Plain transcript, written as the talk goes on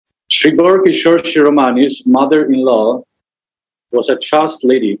Sri Gaurakisora Siromani's mother-in-law was a chaste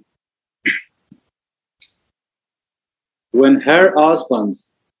lady. When her husband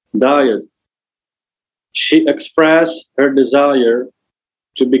died, she expressed her desire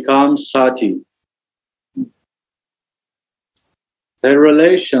to become sati. Her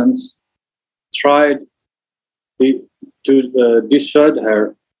relations tried to dissuade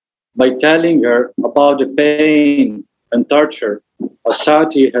her by telling her about the pain and torture a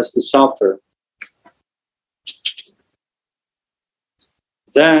sati has to suffer.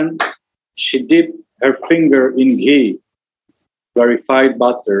 Then she dipped her finger in ghee, clarified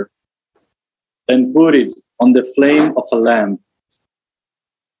butter, and put it on the flame of a lamp.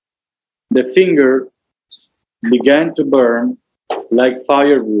 The finger began to burn like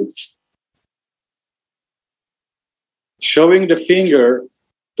firewood. Showing the finger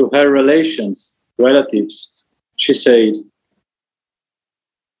to her relatives, she said,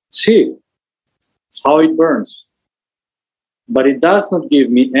 "See how it burns, but it does not give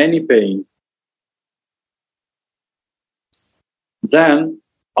me any pain." Then,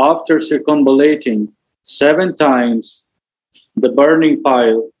 after circumambulating 7 times the burning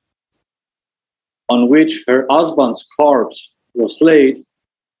pile on which her husband's corpse was laid,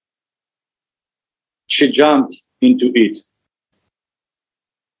 she jumped into it.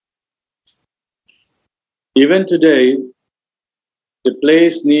 Even today, the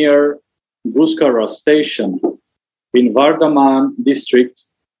place near Buskara station in Vardhaman district,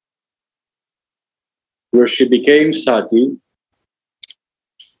 where she became sati,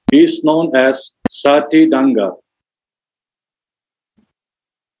 is known as Sati Danga.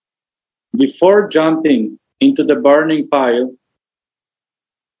 Before jumping into the burning pile,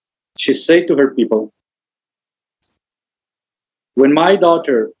 she said to her people, "When my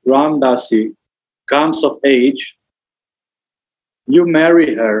daughter Ramdasi comes of age, you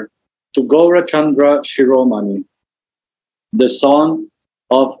marry her to Gaurachandra Siromani, the son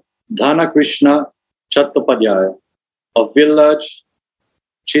of Dhana Krishna Chattopadhyaya of village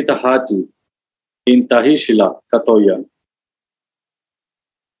Chitahati in Tahishila, Katoya."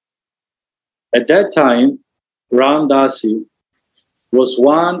 At that time, Ramdasi was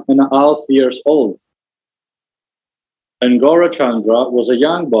 1.5 years old, and Gaurachandra was a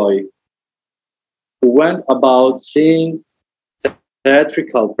young boy who went about seeing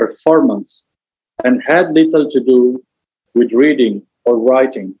theatrical performance and had little to do with reading or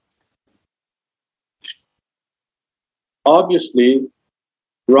writing. Obviously,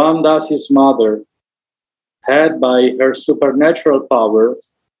 Ramdasi's mother had by her supernatural power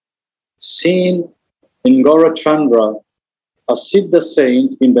seen in Gaurachandra a Siddha saint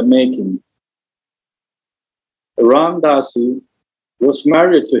in the making. Ramdasi was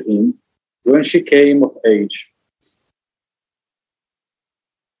married to him when she came of age.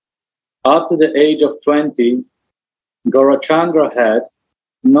 Up to the age of 20, Gaurachandra had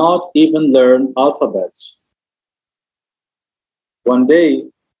not even learned alphabets. One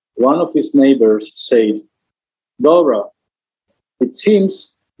day, one of his neighbors said, "Gaura, it seems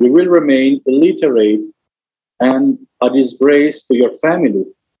you will remain illiterate and a disgrace to your family."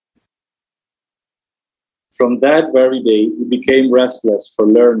 From that very day, he became restless for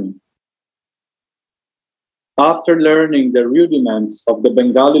learning. After learning the rudiments of the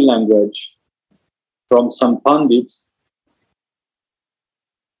Bengali language from some pandits,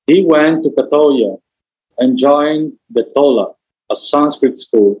 he went to Katoya and joined the Tola, a Sanskrit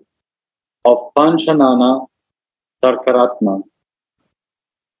school of Panchanana Tarkaratna.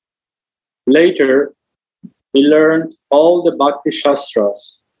 Later, he learned all the Bhakti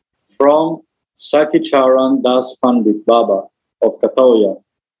Shastras from Sakicharan Das Pandit Baba of Katoya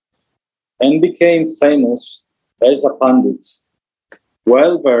and became famous as a Pandit,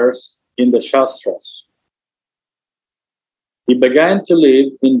 well versed in the Shastras. He began to live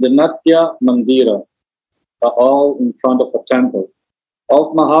in the Natya Mandira, a hall in front of a temple,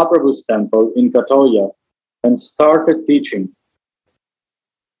 of Mahaprabhu's temple in Katoya, and started teaching.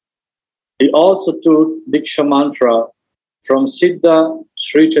 He also took Diksha Mantra from Siddha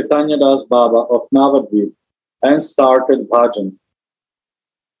Sri Chaitanya Das Baba of Navadvip and started bhajan.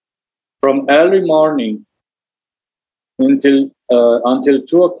 From early morning until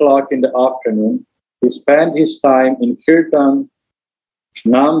 2 o'clock in the afternoon, he spent his time in Kirtan,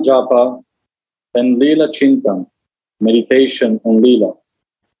 Nam Japa, and Leela Chintan, meditation on Leela.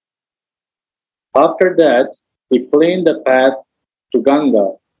 After that, he cleaned the path to Ganga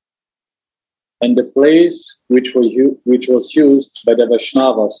and the place which was used by the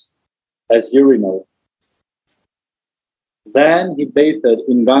Vaishnavas as urinal. Then he bathed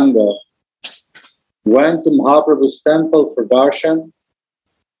in Ganga, went to Mahaprabhu's temple for darshan,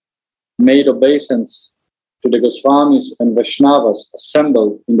 made obeisance to the Goswamis and Vaishnavas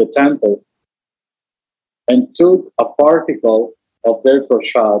assembled in the temple and took a particle of their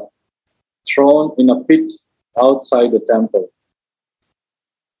prasad thrown in a pit outside the temple.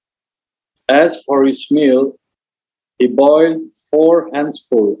 As for his meal, he boiled 4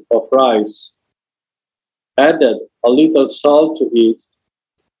 handsfuls of rice, added a little salt to it,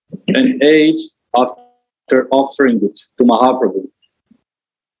 and ate after offering it to Mahaprabhu.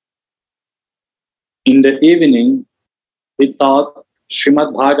 In the evening, he taught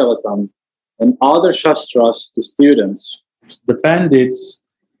Srimad Bhagavatam and other Shastras to students. The Pandits,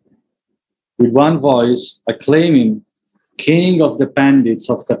 with one voice, acclaiming King of the Pandits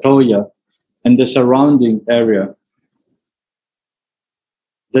of Katoya and the surrounding area.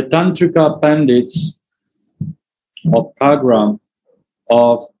 The Tantrika Pandits of Kagram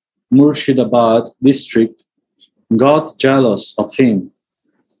of Murshidabad district got jealous of him.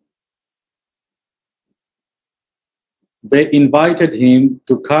 They invited him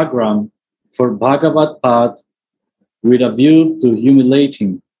to Kagram for Bhagavat Path with a view to humiliate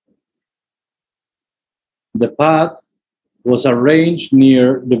him. The path was arranged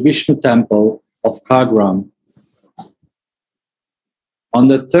near the Vishnu temple of Kagram. On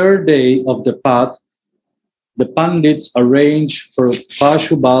the 3rd day of the path, the Pandits arranged for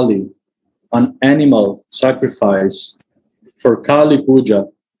Pashubali, an animal sacrifice, for Kali Puja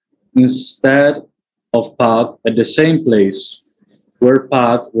instead of path at the same place where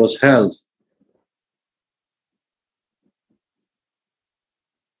path was held.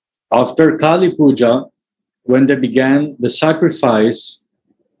 After Kali Puja, when they began the sacrifice,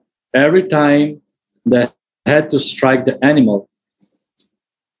 every time they had to strike the animal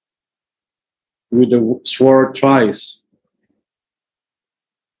with the sword thrice.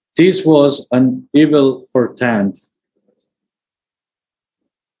 This was an evil portent.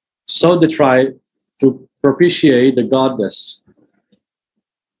 So they tried to propitiate the goddess.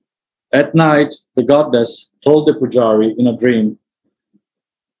 At night, the goddess told the pujari in a dream,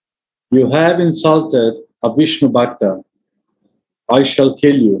 "You have insulted a Vishnu Bhakta. I shall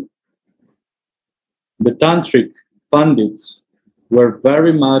kill you." The Tantric Pandits were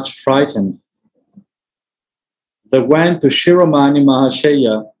very much frightened. They went to Siromani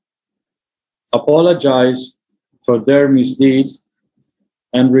Mahashaya, apologized for their misdeed,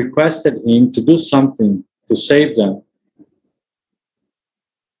 and requested him to do something to save them.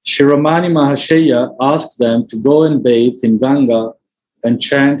 Siromani Mahashaya asked them to go and bathe in Ganga and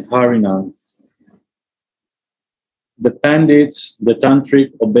chant Harinam. The Pandits, the Tantric,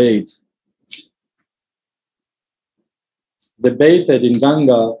 obeyed. They bathed in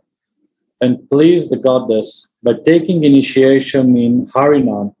Ganga and pleased the goddess by taking initiation in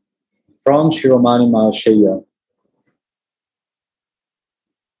Harinam from Siromani Mahashaya.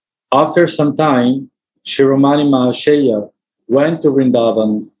 After some time, Siromani Mahashaya went to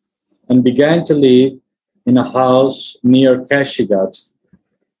Vrindavan and began to live in a house near Kashigat,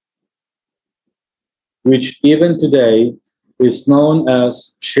 which even today is known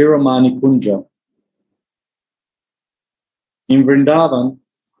as Siromani Kunja. In Vrindavan,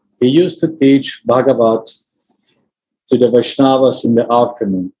 he used to teach Bhagavat to the Vaishnavas in the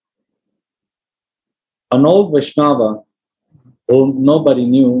afternoon. An old Vaishnava, whom nobody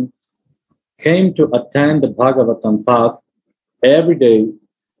knew, came to attend the Bhagavatam path every day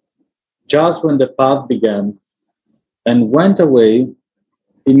just when the path began and went away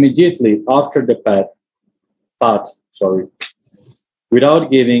immediately after the path, without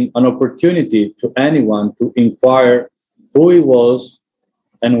giving an opportunity to anyone to inquire who he was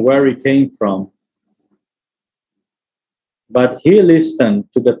and where he came from. But he listened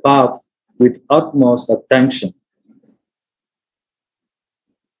to the path with utmost attention.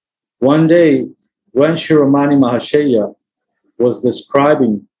 One day, when Siromani Mahashaya was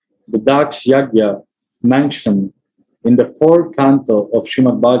describing the Daksh Yagya mentioned in the 4th canto of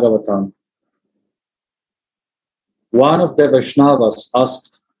Srimad Bhagavatam, one of the Vaishnavas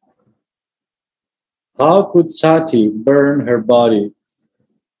asked, "How could Sati burn her body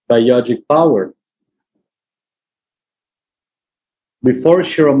by yogic power?" Before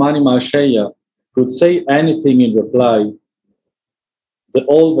Siromani Mahashaya could say anything in reply, the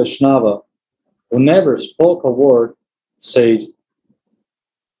old Vaishnava, who never spoke a word, said,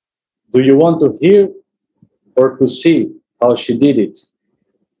 "Do you want to hear or to see how she did it?"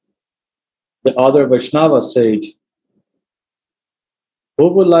 The other Vaishnava said, "Who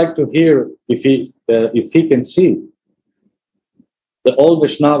would like to hear if he can see?" The old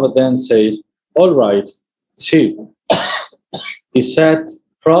Vaishnava then said, "All right, see." He sat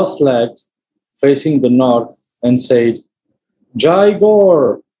cross-legged, facing the north, and said, "Jai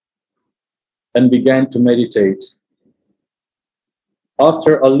Gaur!" and began to meditate.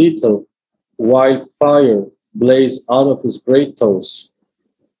 After a little, while fire blazed out of his great toes,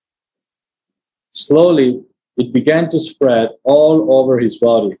 slowly it began to spread all over his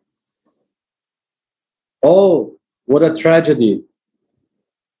body. Oh, what a tragedy!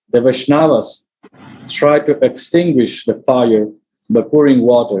 The Vaishnavas tried to extinguish the fire by pouring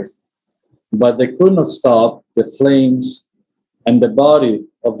water, but they could not stop the flames, and the body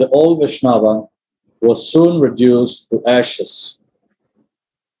of the old Vaishnava was soon reduced to ashes.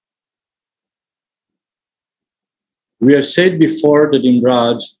 We have said before that in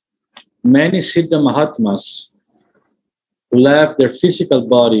Vraj, many Siddha Mahatmas who left their physical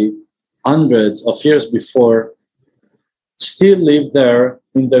body hundreds of years before still live there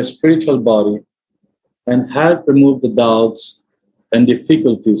in their spiritual body and help remove the doubts and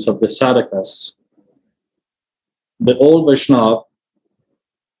difficulties of the sadhakas. The old Vaishnava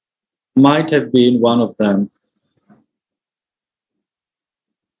might have been one of them.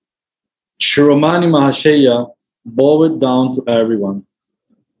 Siromani Mahashaya bowed down to everyone,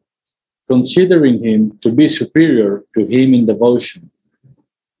 considering him to be superior to him in devotion.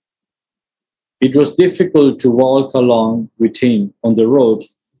 It was difficult to walk along with him on the road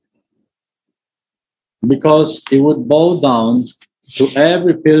because he would bow down to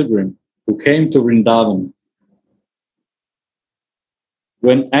every pilgrim who came to Vrindavan.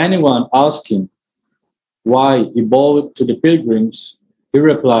 When anyone asked him why he bowed to the pilgrims, he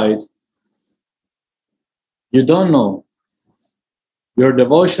replied, "You don't know. Your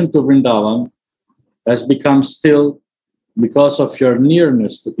devotion to Vrindavan has become still because of your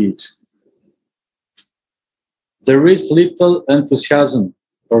nearness to it. There is little enthusiasm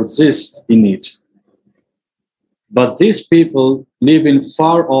or zest in it. But these people live in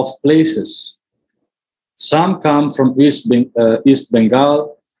far-off places. Some come from East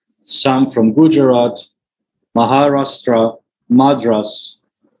Bengal, some from Gujarat, Maharashtra, Madras,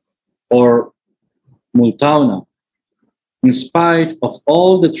 or Multana. In spite of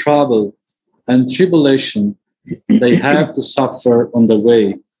all the trouble and tribulation they have to suffer on the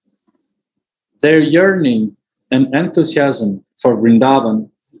way, their yearning and enthusiasm for Vrindavan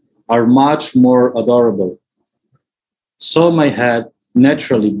are much more adorable. So my head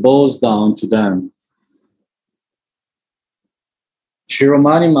naturally bows down to them."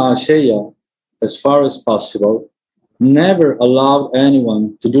 Siromani Mahashaya, as far as possible, never allowed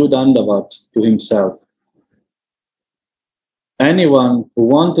anyone to do dandavat to himself. Anyone who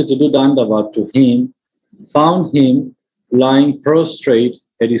wanted to do dandavat to him found him lying prostrate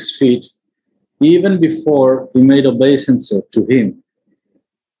at his feet even before he made obeisance to him.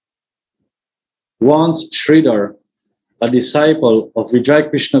 Once Sridhar, a disciple of Vijay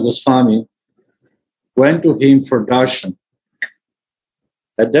Krishna Goswami, went to him for darshan.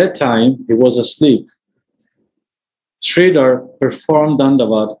 At that time, he was asleep. Sridhar performed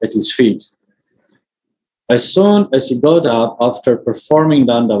dandavat at his feet. As soon as he got up after performing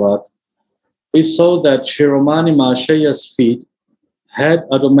dandavat, he saw that Siromani Mahashaya's feet had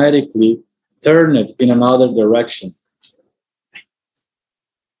automatically turned in another direction.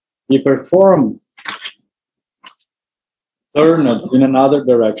 He turned in another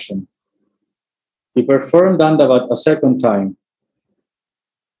direction. He performed dandavat a second time.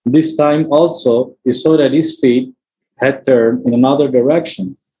 This time also, he saw that his feet had turned in another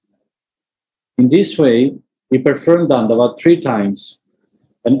direction. In this way, he performed dandavat 3 times,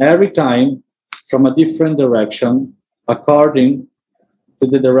 and every time from a different direction, according to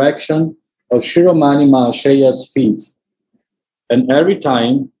the direction of Siromani Mahashaya's feet. And every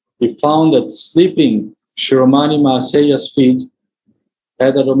time, he found that sleeping Siromani Mahashaya's feet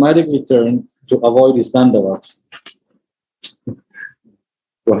had automatically turned to avoid his dandavat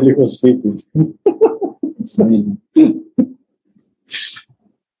while he was sleeping.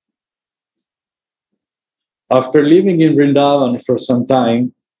 After living in Vrindavan for some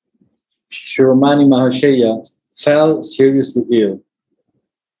time, Siromani Mahashaya fell seriously ill.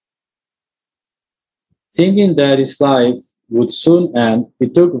 Thinking that his life would soon end, he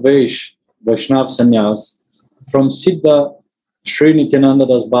took Vaishnav sannyas from Siddha Sri Nityananda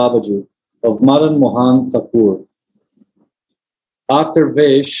Das Babaji of Madan Mohan Thakur. After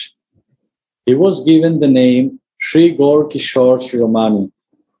Vaish, he was given the name Sri Gaurakisora Siromani.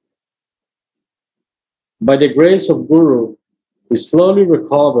 By the grace of Guru, he slowly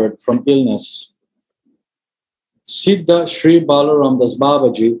recovered from illness. Siddha Sri Balaram Das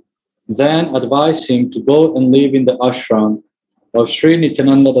Babaji then advised him to go and live in the ashram of Sri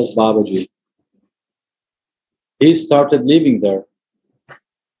Nityananda Das Babaji. He started living there.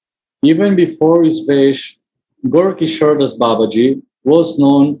 Even before his Vaish, Gaurakisora Das Babaji was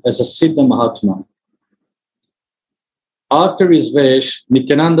known as a Siddha Mahatma. After his Vesh,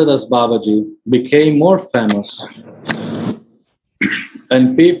 Nityananda Das Babaji became more famous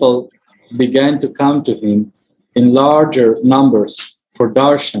and people began to come to him in larger numbers for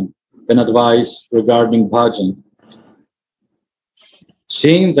darshan and advice regarding bhajan.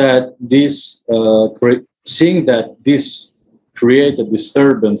 Seeing that this created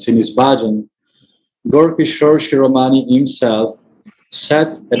disturbance in his bhajan, Gaurakisora Siromani himself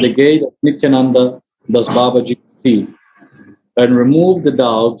sat at the gate of Nityananda Das Babaji and removed the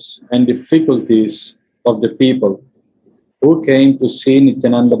doubts and difficulties of the people who came to see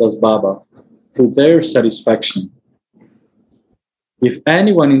Nityananda Das Baba to their satisfaction. If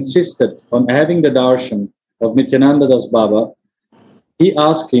anyone insisted on having the darshan of Nityananda Das Baba, he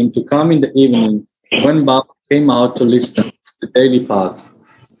asked him to come in the evening when Baba came out to listen to the daily path.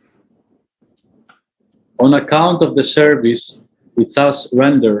 On account of the service he thus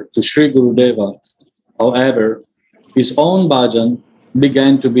rendered to Sri Gurudeva, however, his own bhajan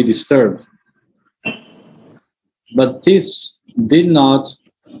began to be disturbed. But this did not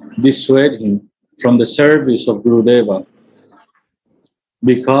dissuade him from the service of Gurudeva,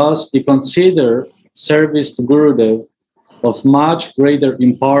 because he considered service to Gurudev of much greater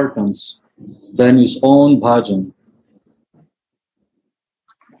importance than his own bhajan.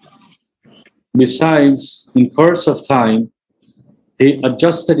 Besides, in course of time, he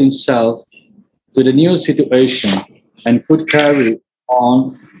adjusted himself to the new situation and could carry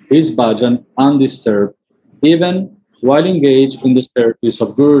on his bhajan undisturbed, even while engaged in the service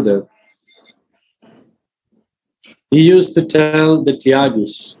of Gurudev. He used to tell the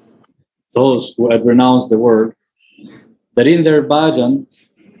Tyagis, those who had renounced the world, that in their bhajan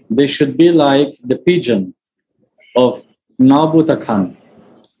they should be like the pigeon of Nabuta Khan.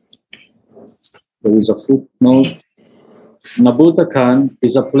 There is a footnote. Nabuta Khan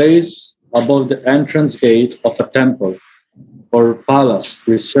is a place above the entrance gate of a temple or palace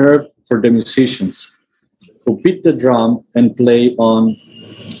reserved for the musicians who beat the drum and play on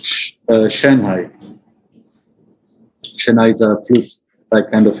shenhai. Shenhai is a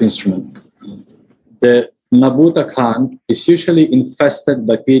flute-like kind of instrument. The Nabuta Khan is usually infested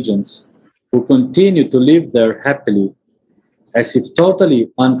by pigeons who continue to live there happily, as if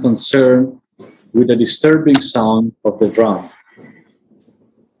totally unconcerned with the disturbing sound of the drum.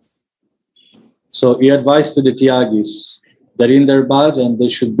 So he advised to the Tyagis that in their bhajan they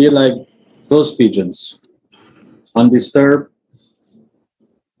should be like those pigeons, undisturbed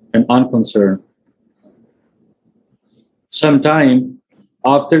and unconcerned. Sometime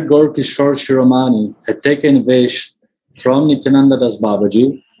after Gaurakisora Siromani had taken Vesh from Nityananda Das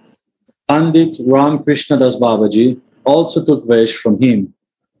Babaji, Pandit Ramakrishna Das Babaji also took Vesh from him.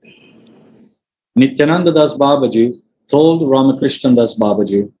 Nityananda Das Babaji told Ramakrishna Das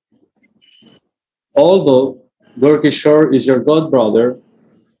Babaji, although Gaurakisora is your god brother,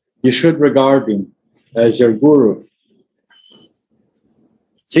 you should regard him as your guru.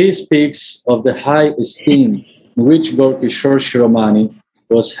 This speaks of the high esteem in which Gaurakisora Siromani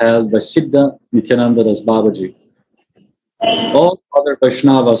was held by Siddha Nityananda Das Babaji. All other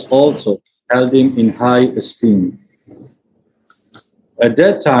Vaishnavas also held him in high esteem. At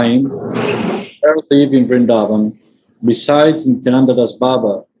that time, there lived in Vrindavan, besides Nityananda Das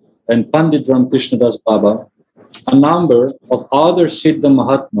Baba and Pandit Ramakrishna Das Baba, a number of other Siddha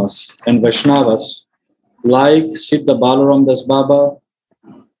Mahatmas and Vaishnavas like Siddha Balaram Das Baba,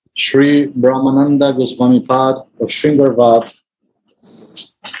 Sri Brahmananda Goswami Pad of Shringarvat,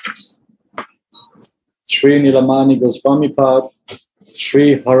 Sri Nilamani Goswami Pad,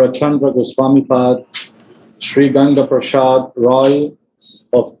 Sri Harachandra Goswami Pad, Sri Ganga Prasad Roy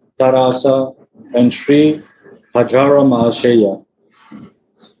of Tarasa, and Sri Hajara Mahashaya.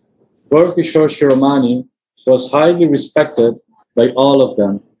 Gaurakisora Siromani was highly respected by all of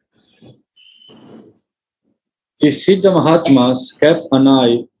them. The Siddha Mahatmas kept an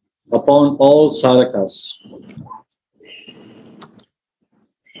eye upon all sadhakas.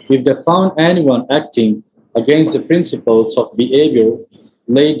 If they found anyone acting against the principles of behavior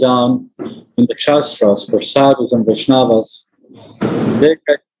laid down in the Shastras for sadhus and Vaishnavas,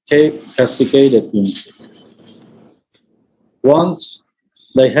 they castigated him. Once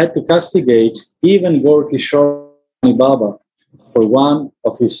they had to castigate even Gaurakisora Baba for one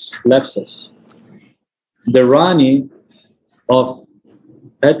of his lapses. The Rani of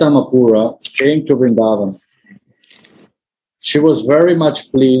Etamapura came to Vrindavan. She was very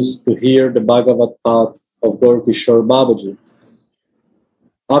much pleased to hear the Bhagavat path of Gaurakisora Babaji.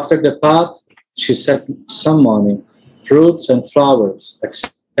 After the path, she sent some money, fruits and flowers,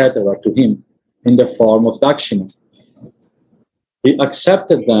 etc. to him in the form of dakshina. He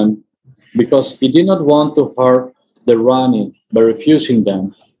accepted them because he did not want to hurt the Rani by refusing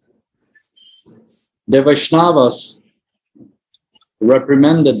them. The Vaishnavas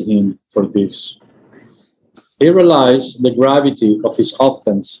reprimanded him for this. He realized the gravity of his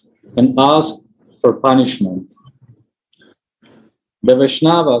offense and asked for punishment. The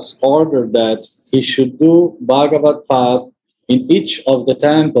Vaishnavas ordered that he should do Bhagavad Path in each of the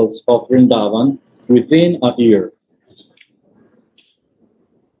temples of Vrindavan within a year.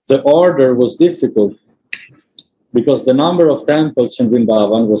 The order was difficult because the number of temples in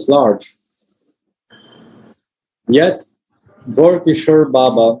Vrindavan was large. Yet, Gaurakisora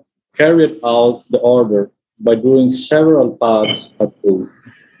Baba carried out the order by doing several paths at will.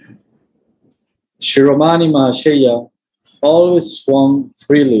 Siromani Mahashaya always swam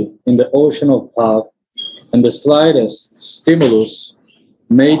freely in the ocean of path, and the slightest stimulus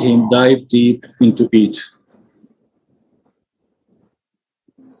made him dive deep into it.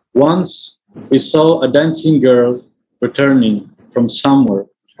 Once we saw a dancing girl returning from somewhere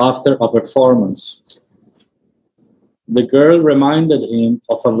after a performance. The girl reminded him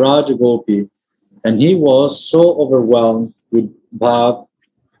of a Vraja gopi, and he was so overwhelmed with bhav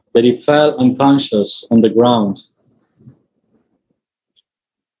that he fell unconscious on the ground.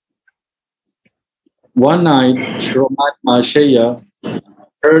 One night, Siromani Mahashaya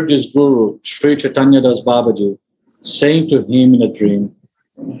heard his guru, Sri Chaitanya Das Babaji, saying to him in a dream,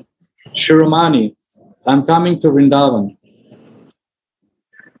 "Siromani, I'm coming to Vrindavan."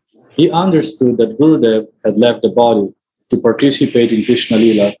 He understood that Gurudev had left the body to participate in Krishna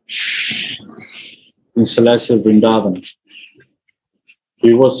Lila in celestial Vrindavan.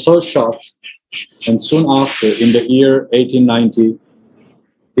 He was so shocked, and soon after, in the year 1890,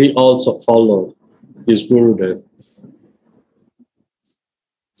 he also followed his Gurudev.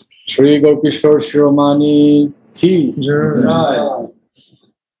 Shri Gaurakisora Siromani ki jai.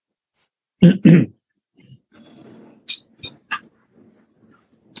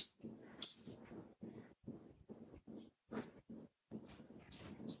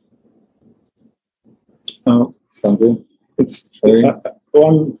 Something. It's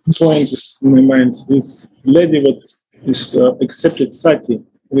one point in my mind. This lady that is accepted sati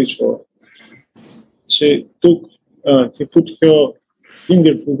ritual. She put her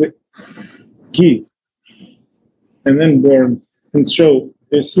finger to the key and then burned and showed.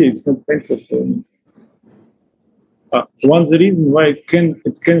 You see, it's not painful for me. One the reason why it can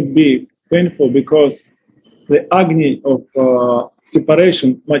be painful because the agni of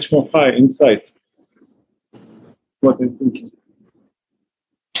separation much more high inside. What I'm thinking.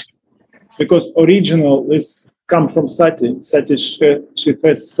 Because original is come from Sati. Sati, she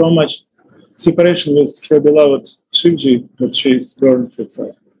has so much separation with her beloved Shivji that she is burned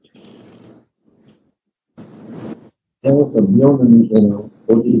herself. And also beyond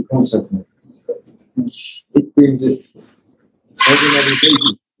bodily consciousness. It brings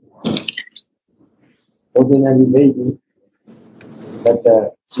ordinary baby, but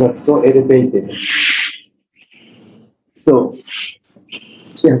it's not so elevated. So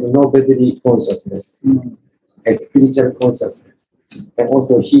she has no bodily consciousness, a spiritual consciousness, and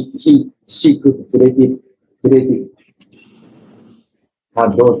also she could predict her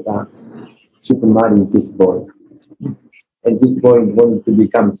daughter should marry this boy, and this boy is going to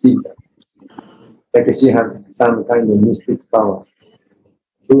become Sita. Like she has some kind of mystic power.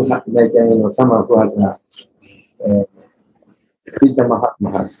 Like someone who has Sita Mahatma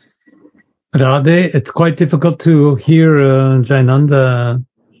has. Radhe, it's quite difficult to hear Jainanda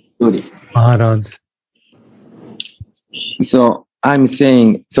Maharaj. So I'm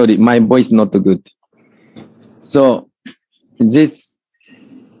saying, sorry, my voice is not good. So this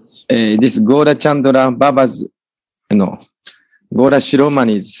Gaura Chandra Baba's, Gaura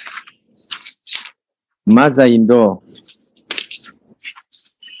Shiromani's mother-in-law,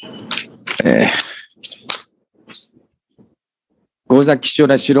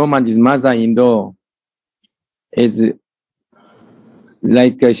 Gaurakisora Siromani's mother-in-law is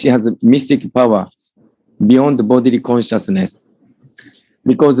like she has mystic power beyond bodily consciousness.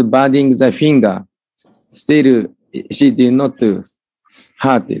 Because burning the finger, still she did not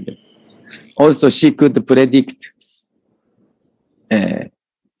hurt it. Also, she could predict her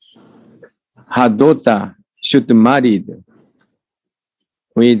daughter should marry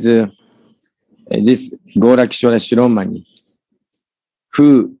with this Gaurakisora Siromani,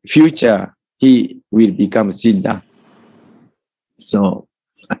 who future he will become Siddha. So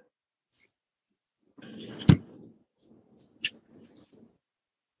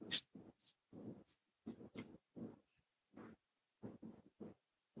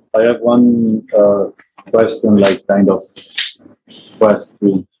I have one question, like kind of request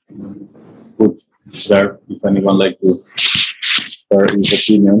to put there, if anyone like to share his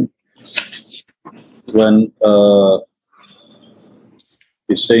opinion. When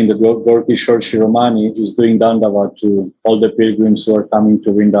he's saying that Gaurakisora Siromani is doing Dandavat to all the pilgrims who are coming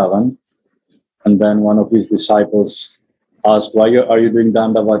to Vrindavan, and then one of his disciples asked, "Why are you doing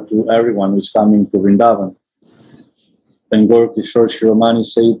Dandavat to everyone who's coming to Vrindavan?" Then Gaurakisora Siromani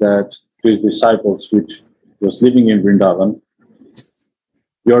said that to his disciples, which was living in Vrindavan,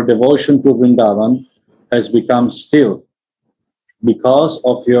 "Your devotion to Vrindavan has become still because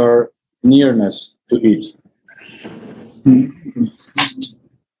of your nearness to it."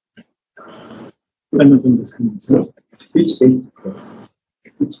 I don't understand. So, Which state?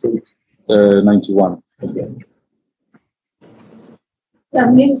 Which state? 91. Okay.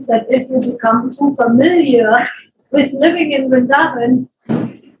 That means that if you become too familiar with living in Vrindavan,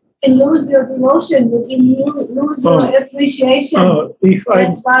 and lose your devotion, you can lose your appreciation.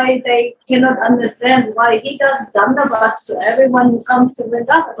 That's why they cannot understand why he does dandavats to everyone who comes to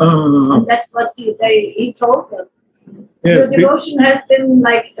Vrindavan. And that's what he told them. Yes, your devotion has been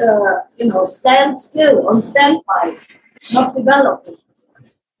like, stand still, on standby, not developed.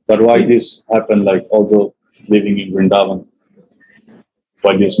 But why this happened, like, although living in Vrindavan,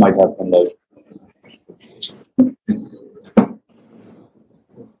 why this might happen, like?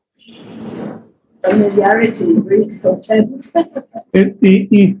 Familiarity breeds contempt.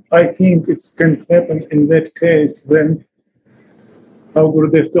 I think it can happen in that case when how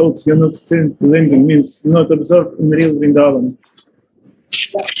Gurudev told you not stand landing means not observe in real Vrindavan.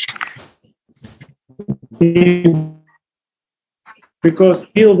 Because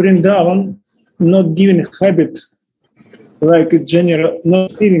real Vrindavan not giving habit like a general,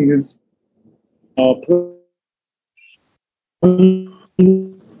 not feeling is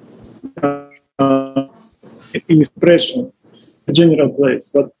expression, a general place,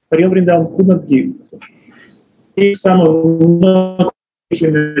 but real Vrindavan could not give. If someone not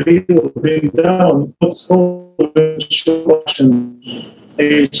in a real Vrindavan, not so action,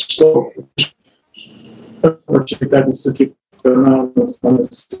 so that is to keep the mountains on the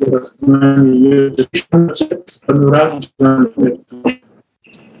 9 years,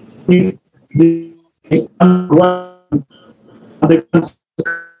 if the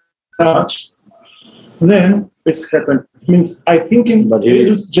touch, then this happened. Means I think in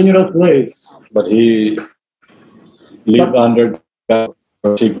this general place. But he lived under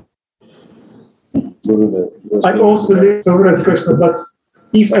Gurudev. I also live several questions, but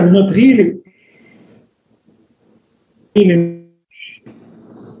if I'm not really feeling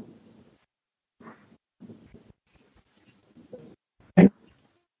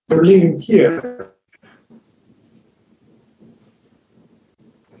living here,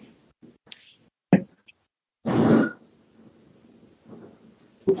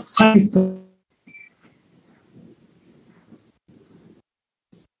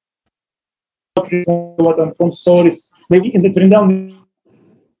 what I'm from stories, maybe in the Vrindavan,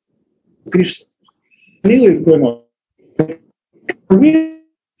 Krishna really is going on.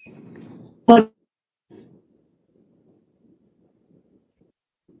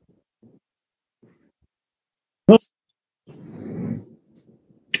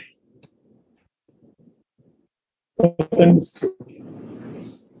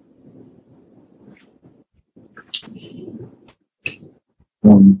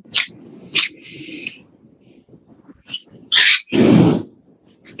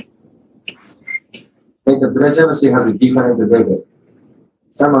 Like the Vraja has a different level.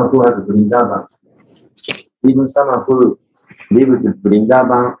 Someone who has Vrindavan, even someone who lives in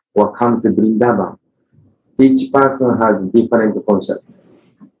Vrindavan or comes to Vrindavan, each person has different consciousness.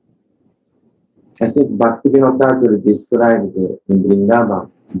 I think Bhaktivinoda Thakur described in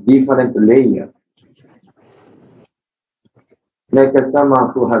Vrindavan different layers. Like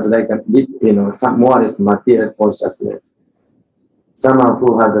someone who has like a, some more or less material consciousness. Someone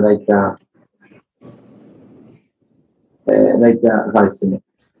who has like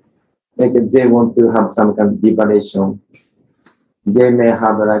they want to have some kind of liberation. They may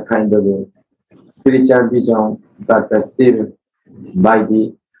have a kind of spiritual vision, but still by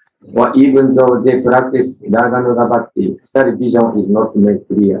the, or even though they practice Raganuga Bhakti, still vision is not made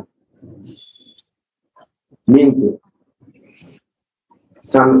clear. Means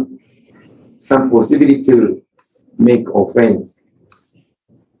some possibility to make offense.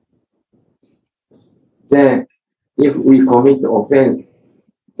 Then if we commit offense,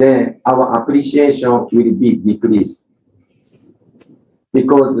 then our appreciation will be decreased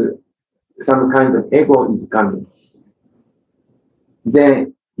because some kind of ego is coming.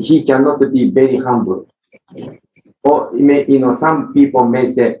 Then he cannot be very humble. Or some people may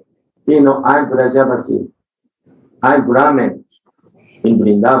say, I'm Brajavasi, I'm Brahmin in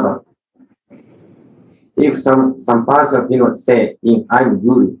Vrindavan. If some person, say, I'm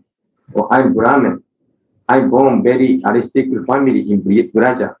Guru or I'm Brahmin, I'm born very aristocratic family in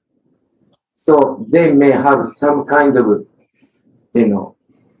Vraja. So they may have some kind of,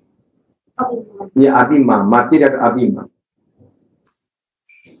 abhiman, material abhiman.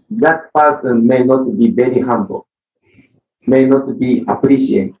 That person may not be very humble, may not be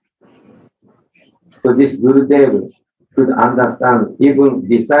appreciated. So this Gurudev could understand even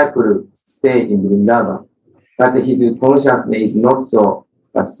disciple stay in Vrindavan, but his consciousness is not so,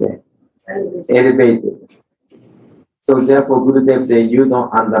 let's say, elevated. So therefore Gurudev says, you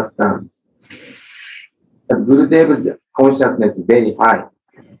don't understand. But Gurudev's consciousness is very high.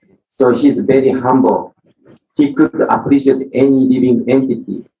 So he's very humble. He could appreciate any living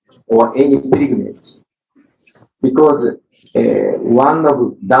entity or any pilgrimage. Because one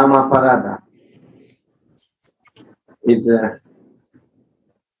of Dhamma Parada is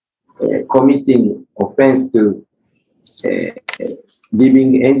committing offense to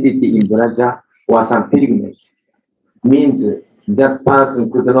living entity in Vraja or some pilgrimage. Means that person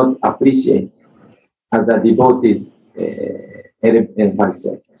could not appreciate as a devotee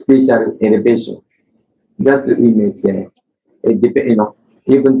spiritual elevation. That we may say,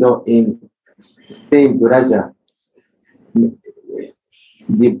 even though in same Vraja,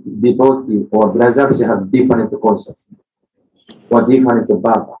 the devotee or Vraja has different consciousness or different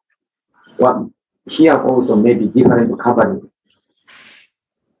bhava. Well, here also maybe different covering.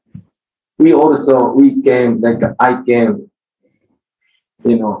 We came, like I came,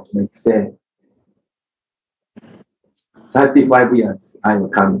 like say, 35 years I'm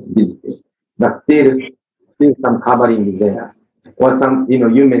coming visiting, but still some covering there. Or some,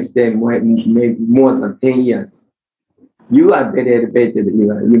 you may stay more than 10 years. You are very elevated,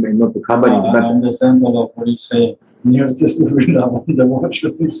 you may not cover it, but I understand what you say. Nearest to Vrindavan, the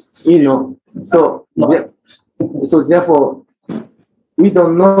emotions. So therefore, we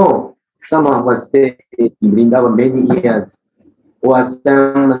don't know. Someone was staying in Vrindavan many years, or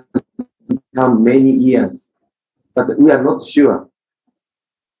some many years, but we are not sure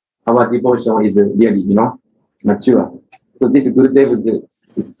our devotion is really, mature. So this Gurudev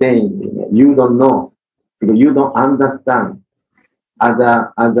is saying, you don't know, because you don't understand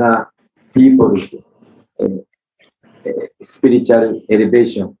other people's spiritual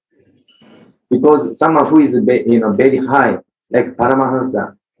elevation. Because someone who is very high, like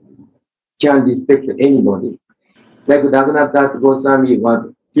Paramahansa, can respect anybody. Like Raghunath Das Goswami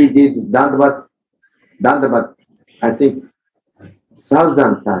he did Dandavat, I think,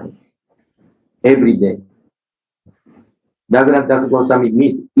 1,000 times every day. Raghunath Das Goswami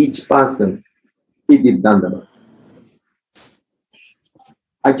meet each person, he did Dandavat.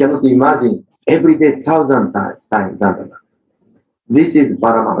 I cannot imagine every day 1,000 times Dandavat. This is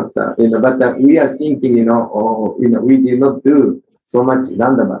Paramahansa, but we are thinking, we did not do so much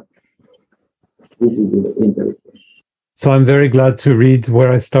Dandavat. This is interesting. So I'm very glad to read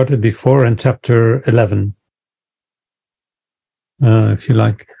where I started before in chapter 11, if you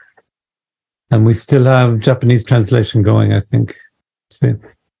like. And we still have Japanese translation going, I think. See.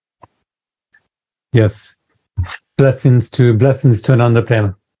 Yes. Blessings to Ananda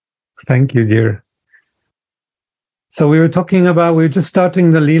Prema. Thank you, dear. So we were just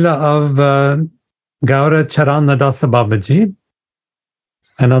starting the Leela of Gauracarana Dasa Babaji.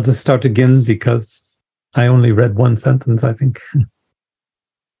 And I'll just start again because I only read one sentence, I think.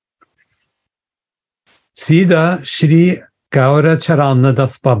 Siddha Shri Gauracarana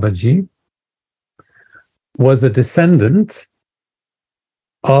Das Babaji was a descendant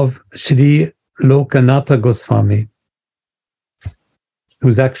of Shri Lokanatha Goswami,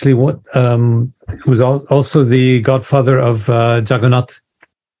 who's actually who's also the godfather of Jagannath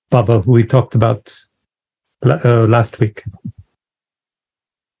Baba, who we talked about last week.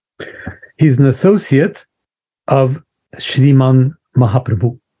 He's an associate of Shriman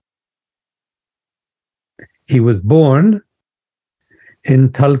Mahaprabhu. He was born in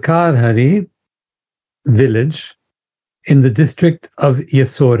Talkarhari village in the district of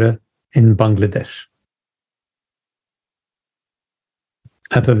Yasora in Bangladesh.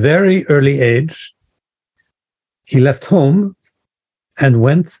 At a very early age, he left home and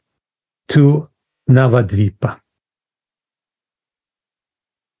went to Navadvipa.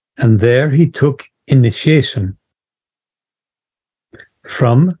 And there he took initiation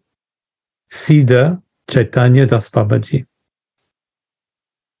from Siddha Chaitanya Das Babaji.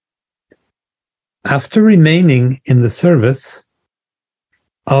 After remaining in the service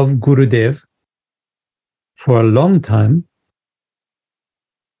of Gurudev for a long time,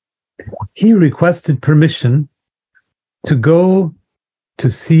 he requested permission to go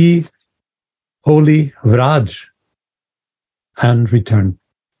to see holy Vraja and return.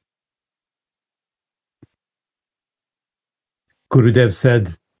 Gurudev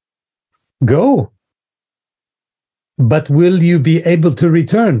said, "Go, but will you be able to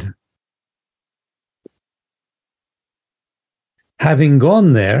return? Having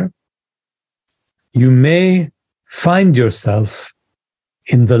gone there, you may find yourself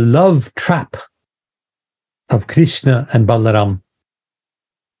in the love trap of Krishna and Balaram.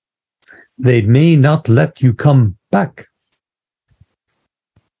 They may not let you come back."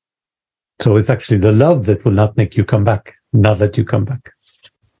 So it's actually the love that will not make you come back, not let you come back.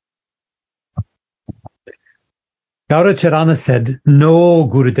 Gauracarana said, "No,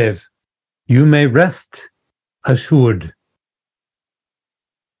 Gurudev, you may rest assured.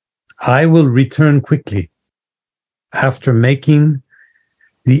 I will return quickly after making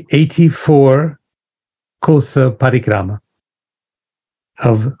the 84 kosa parikrama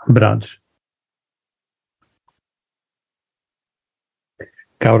of Vraj."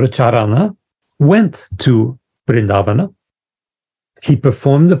 Gauracarana went to Vrindavana. He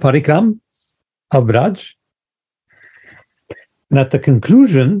performed the parikram of Vraj. And at the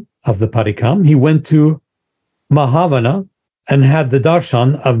conclusion of the parikram, he went to Mahavana and had the darshan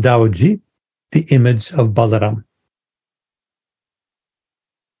of Dauji, the image of Balaram.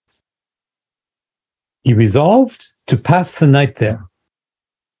 He resolved to pass the night there,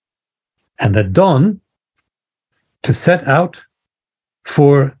 and at dawn to set out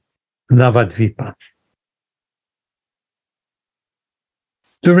for Navadvipa.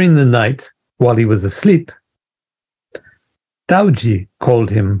 During the night, while he was asleep, Dauji called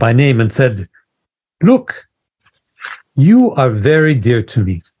him by name and said, "Look, you are very dear to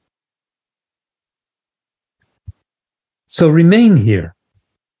me. So remain here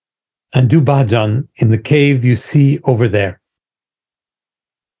and do bhajan in the cave you see over there.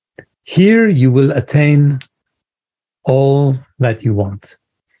 Here you will attain all that you want."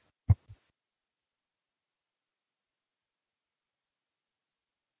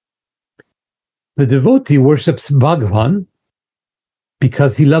 The devotee worships Bhagavan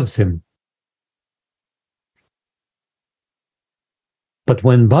because he loves him. But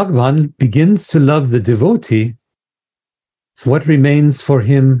when Bhagavan begins to love the devotee, what remains for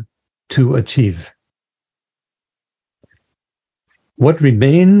him to achieve? What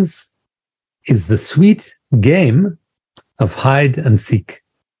remains is the sweet game of hide and seek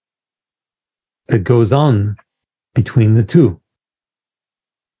that goes on between the two.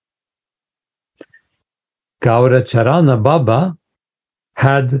 Gauracarana Baba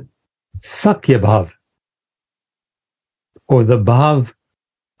had Sakya Bhav, or the Bhav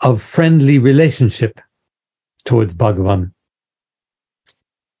of friendly relationship towards Bhagavan.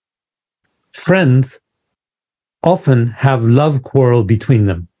 Friends often have love quarrel between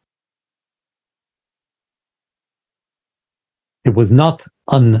them. It was not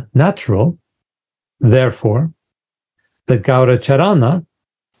unnatural, therefore, that Gauracarana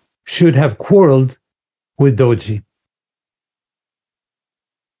should have quarreled with Doji.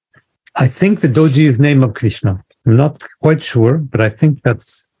 I think the Doji is name of Krishna. I'm not quite sure, but I think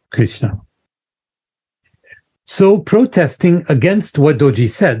that's Krishna. So, protesting against what Doji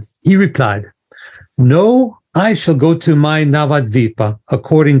said, he replied, "No, I shall go to my Navadvipa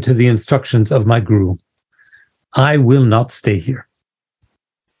according to the instructions of my guru. I will not stay here."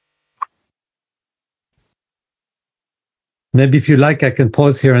 Maybe if you like, I can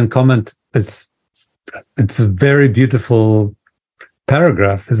pause here and comment. It's a very beautiful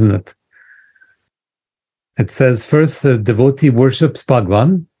paragraph, isn't it? It says, first, the devotee worships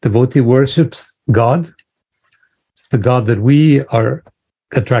Bhagavan. Devotee worships God, the God that we are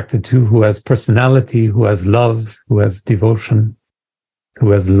attracted to, who has personality, who has love, who has devotion, who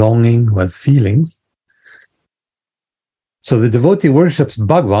has longing, who has feelings. So the devotee worships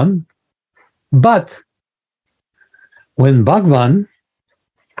Bhagavan, but when Bhagavan,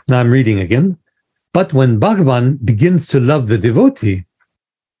 now I'm reading again, but when Bhagavan begins to love the devotee,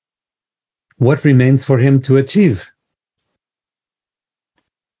 what remains for him to achieve?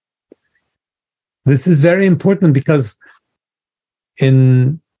 This is very important because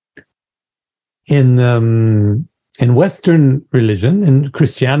in Western religion, in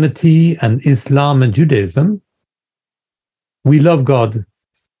Christianity and Islam and Judaism, we love God.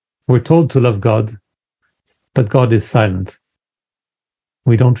 We're told to love God, but God is silent.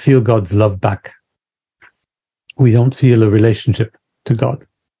 We don't feel God's love back. We don't feel a relationship to God.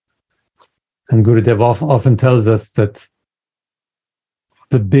 And Gurudev often tells us that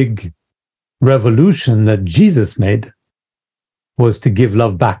the big revolution that Jesus made was to give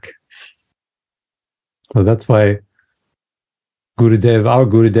love back. So that's why Gurudev, our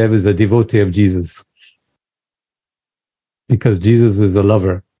Gurudev, is a devotee of Jesus. Because Jesus is a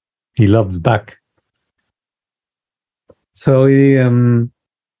lover. He loves back. So he, in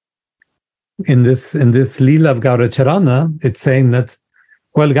this Leela of Gauracharana, it's saying that,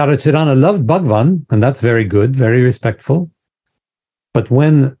 well, Gauracharana loved Bhagavan, and that's very good, very respectful. But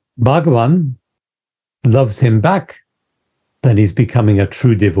when Bhagavan loves him back, then he's becoming a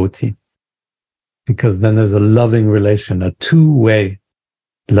true devotee. Because then there's a loving relation, a two-way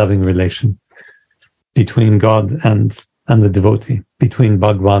loving relation between God and the devotee, between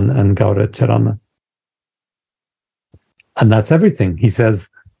Bhagavan and Gauracharana. And that's everything. He says,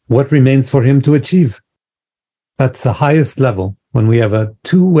 what remains for him to achieve? That's the highest level, when we have a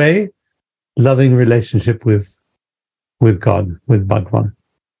two-way loving relationship with God, with Bhagavan.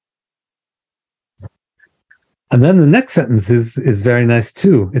 And then the next sentence is very nice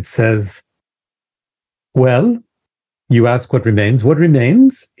too. It says, well, you ask what remains. What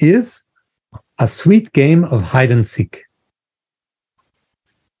remains is a sweet game of hide and seek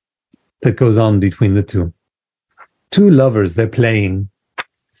that goes on between the two. Two lovers, they're playing.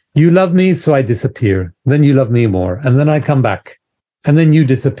 You love me, so I disappear. Then you love me more. And then I come back. And then you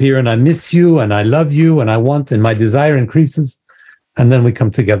disappear, and I miss you, and I love you, and I want, and my desire increases. And then we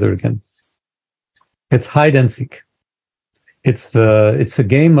come together again. It's hide and seek. It's a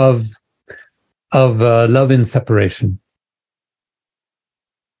game of love in separation,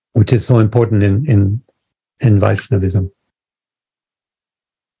 which is so important in Vaishnavism.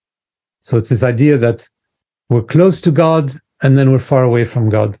 So it's this idea that we're close to God and then we're far away from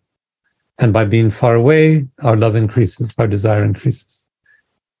God. And by being far away, our love increases, our desire increases.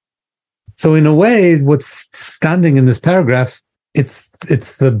 So in a way, what's standing in this paragraph, it's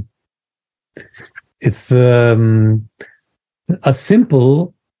a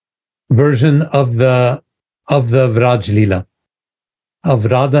simple version of the Vraj Leela, of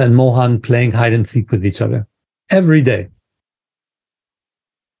Radha and Mohan playing hide and seek with each other every day.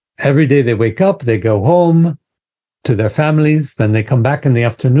 Every day they wake up, they go home to their families, then they come back in the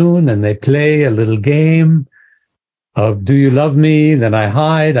afternoon and they play a little game of, do you love me? Then I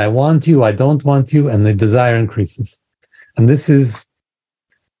hide, I want you, I don't want you, and the desire increases. And this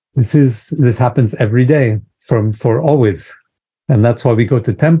happens every day for always. And that's why we go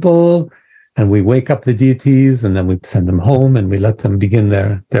to temple and we wake up the deities and then we send them home and we let them begin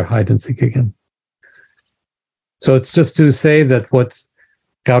their hide and seek again. So it's just to say that what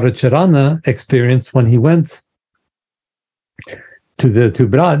Gauracharana experienced when he went to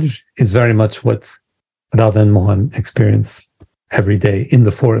Braj is very much what Radha and Mohan experience every day in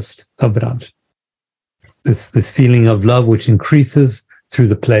the forest of Braj. This feeling of love which increases through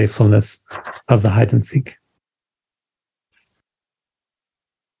the playfulness of the hide and seek.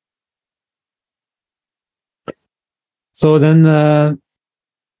 So then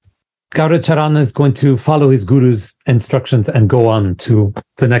Gauracharana is going to follow his guru's instructions and go on to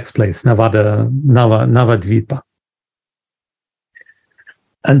the next place, Navadvipa.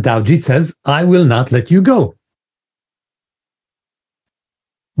 And Dauji says, I will not let you go.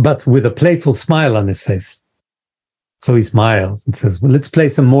 But with a playful smile on his face. So he smiles and says, well, let's play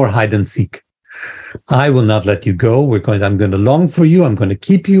some more hide and seek. I will not let you go. I'm going to long for you. I'm going to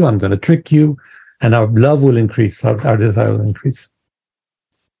keep you. I'm going to trick you. And our love will increase. Our desire will increase.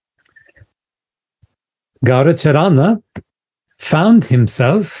 Gauracharana found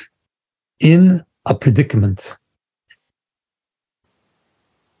himself in a predicament.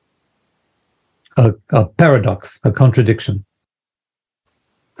 A paradox, a contradiction,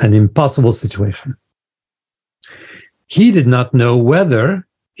 an impossible situation. He did not know whether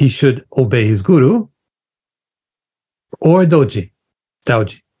he should obey his guru or Dauji.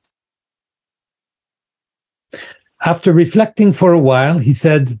 After reflecting for a while, he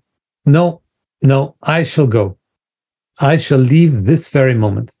said, no, I shall go. I shall leave this very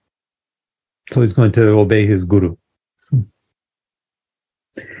moment. So he's going to obey his guru.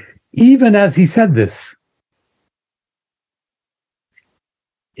 Even as he said this,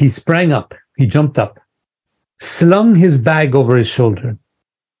 he sprang up, he jumped up, slung his bag over his shoulder,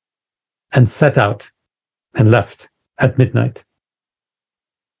 and set out and left at midnight.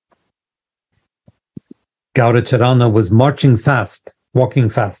 Gauracharana was marching fast, walking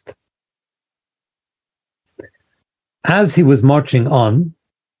fast. As he was marching on,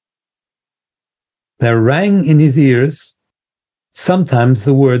 there rang in his ears sometimes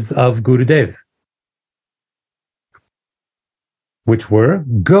the words of Gurudev, which were,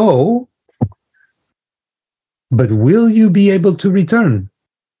 go, but will you be able to return?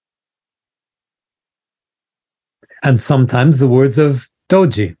 and sometimes the words of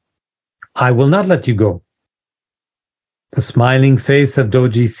Doji, "I will not let you go." The smiling face of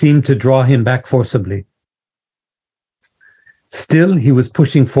Doji seemed to draw him back forcibly. Still, he was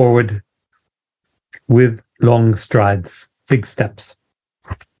pushing forward with long strides, big steps.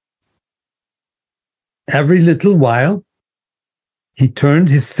 Every little while, he turned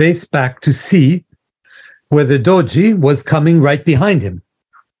his face back to see whether Doji was coming right behind him.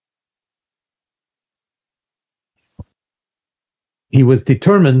 He was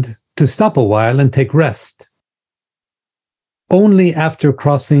determined to stop a while and take rest. Only after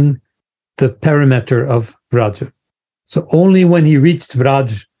crossing the perimeter of Vraja. So only when he reached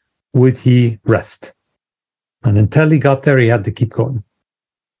Vraj would he rest. And until he got there, he had to keep going.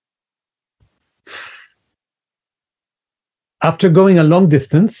 After going a long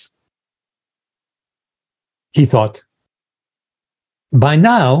distance, he thought, by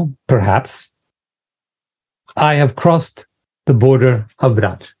now, perhaps, I have crossed the border of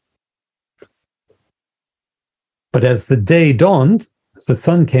Vraj. But as the day dawned, as the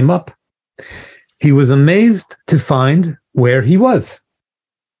sun came up, he was amazed to find where he was.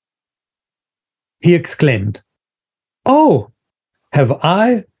 He exclaimed, "Oh, have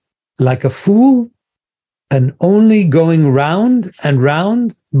I, like a fool, been only going round and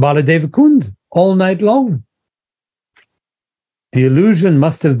round Baladeva Kund all night long?" The illusion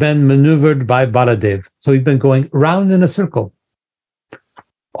must have been maneuvered by Baladev. So he's been going round in a circle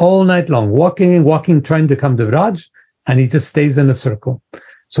all night long, walking and walking, trying to come to Vraj, and he just stays in a circle.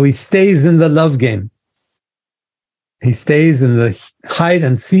 So he stays in the love game. He stays in the hide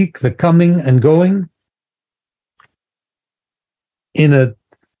and seek, the coming and going, in a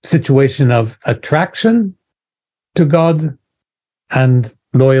situation of attraction to God and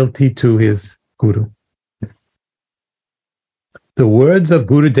loyalty to his Guru. The words of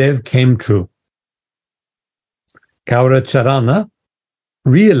Gurudev came true. Gauracarana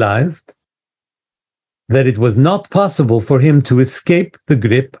realized that it was not possible for him to escape the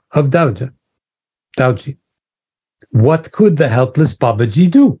grip of Dauji. What could the helpless Babaji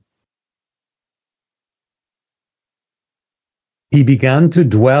do? He began to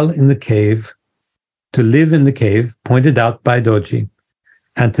dwell in the cave, to live in the cave pointed out by Doji,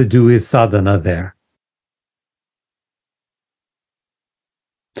 and to do his sadhana there.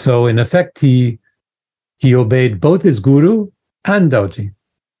 So in effect, he obeyed both his guru and Doji.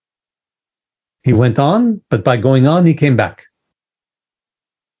 He went on, but by going on, he came back.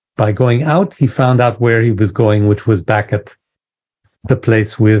 By going out, he found out where he was going, which was back at the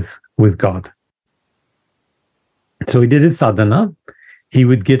place with God. So he did his sadhana. He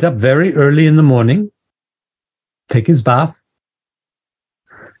would get up very early in the morning, take his bath,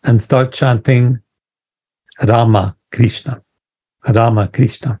 and start chanting Rama Krishna, Rama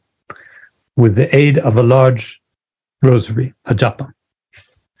Krishna, with the aid of a large rosary, a japa.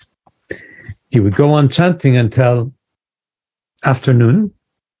 He would go on chanting until afternoon.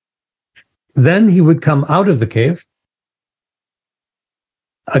 Then he would come out of the cave,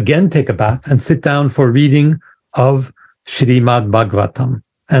 again take a bath, and sit down for reading of Srimad Bhagavatam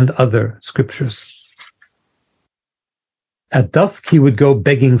and other scriptures. At dusk, he would go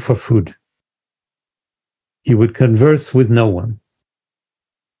begging for food. He would converse with no one,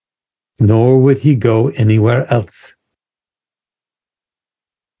 nor would he go anywhere else.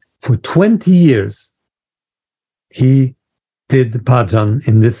 For 20 years, he did bhajan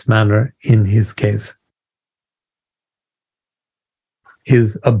in this manner in his cave.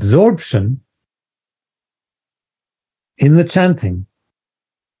 His absorption in the chanting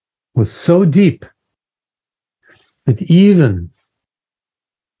was so deep that even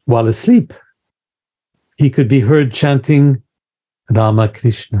while asleep, he could be heard chanting Rama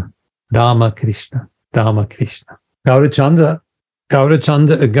Krishna, Rama Krishna, Rama Krishna. Gauracharana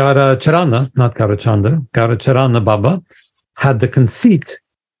Baba had the conceit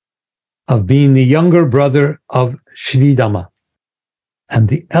of being the younger brother of Sri Rama and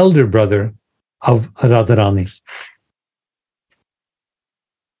the elder brother of Radharani.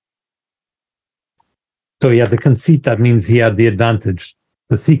 So he had the conceit, that means he had the advantage,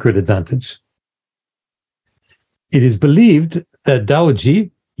 the secret advantage. It is believed that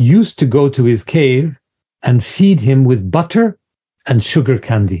Dauji used to go to his cave and feed him with butter and sugar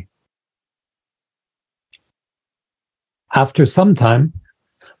candy. After some time,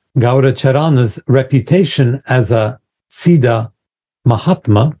 Gauracharana's reputation as a Siddha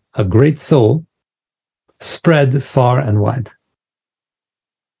Mahatma, a great soul, spread far and wide.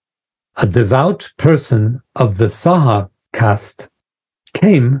 A devout person of the Saha caste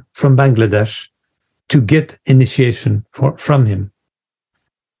came from Bangladesh to get initiation from him.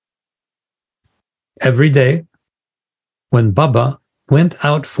 Every day, when Baba went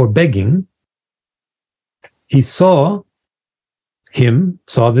out for begging, he saw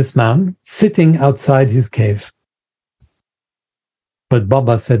this man sitting outside his cave. But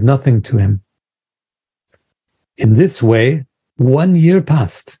Baba said nothing to him. In this way, 1 year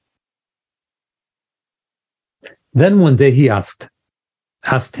passed. Then one day he asked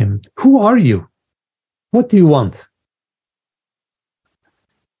him, "Who are you? What do you want?"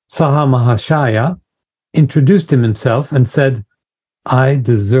 Saha Mahashaya introduced himself and said, I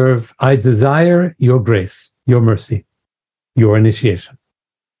desire your grace, your mercy, your initiation.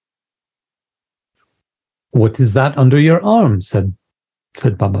 What is that under your arm? said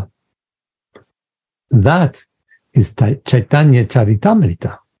Baba. That is Chaitanya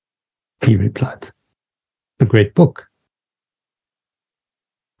Charitamrita, he replied, the great book.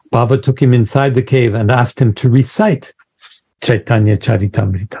 Baba took him inside the cave and asked him to recite Chaitanya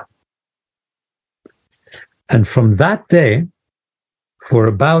Charitamrita. And from that day, for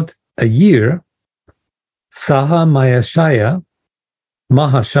about a year, Saha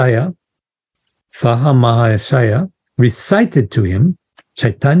Mahashaya recited to him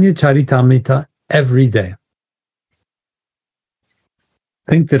Chaitanya Charitamrita every day.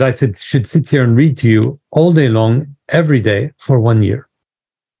 Think that I should sit here and read to you all day long, every day, for 1 year.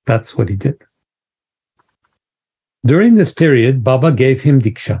 That's what he did. During this period, Baba gave him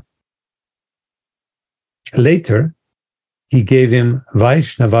Diksha. Later, he gave him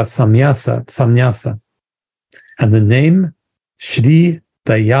Vaishnava Samnyasa and the name Shri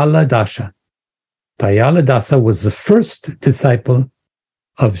Dayala Dasa. Dayala Dasa was the first disciple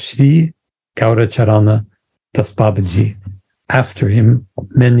of Shri Gauracarana Das Babaji. After him,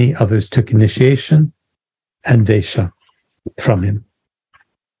 many others took initiation and Vesha from him.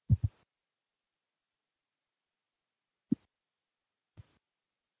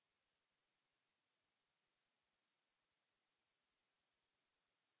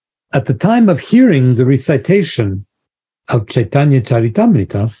 At the time of hearing the recitation of Chaitanya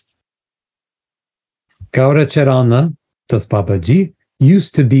Charitamrita, Gauracarana Das Babaji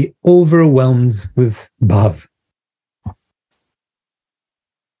used to be overwhelmed with bhav.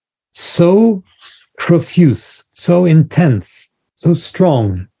 So profuse, so intense, so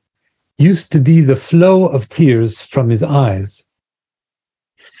strong, used to be the flow of tears from his eyes,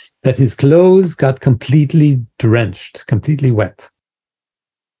 that his clothes got completely drenched, completely wet.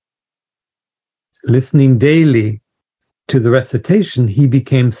 Listening daily to the recitation, he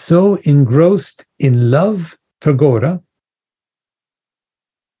became so engrossed in love for Gaura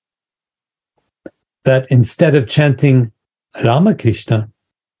that instead of chanting Ramakrishna,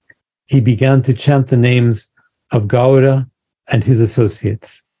 he began to chant the names of Gaura and his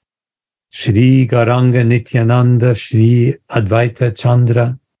associates. Shri Gauranga Nityananda, Shri Advaita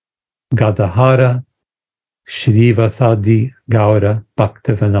Chandra, Gadahara, Shri Vasadi Gaura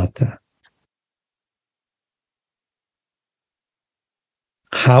Bhaktavanata.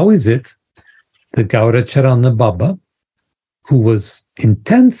 How is it that Gauracharana Baba, who was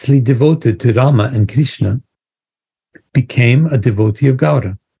intensely devoted to Rama and Krishna, became a devotee of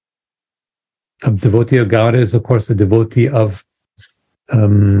Gaura? A devotee of Gaura is, of course, a devotee of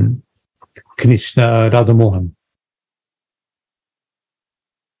Krishna Radha Mohan.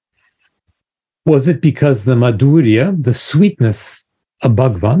 Was it because the Madhurya, the sweetness of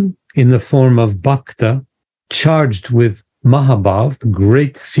Bhagwan, in the form of Bhakta, charged with Mahabhav, the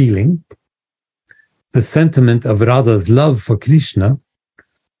great feeling, the sentiment of Radha's love for Krishna,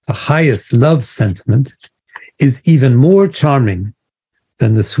 the highest love sentiment, is even more charming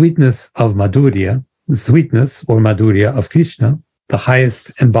than the sweetness of Madhurya, the sweetness or Madhurya of Krishna, the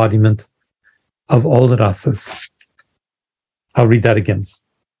highest embodiment of all the rasas. I'll read that again.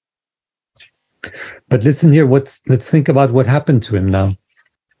 But listen here, let's think about what happened to him now.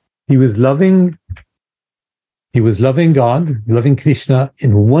 He was loving God, loving Krishna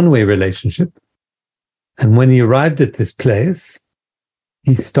in a one-way relationship. And when he arrived at this place,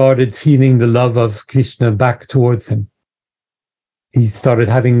 he started feeling the love of Krishna back towards him. He started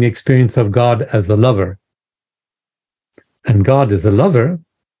having the experience of God as a lover. And God as a lover,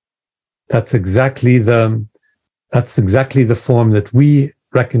 that's exactly the form that we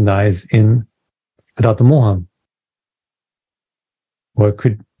recognize in Radha Mohan. Or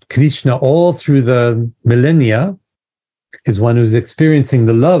Krishna, all through the millennia, is one who's experiencing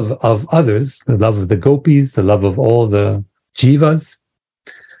the love of others, the love of the gopis, the love of all the jivas.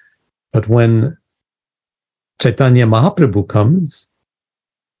 But when Chaitanya Mahaprabhu comes,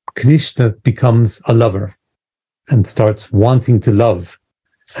 Krishna becomes a lover and starts wanting to love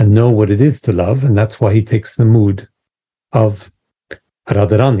and know what it is to love, and that's why he takes the mood of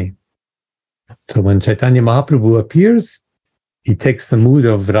Radharani. So when Chaitanya Mahaprabhu appears, he takes the mood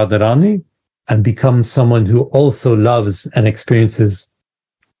of Radharani and becomes someone who also loves and experiences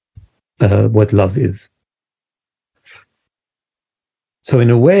what love is. So in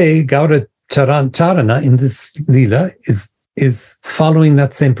a way, Gauracharana in this Leela is following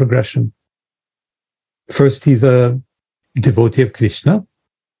that same progression. First, he's a devotee of Krishna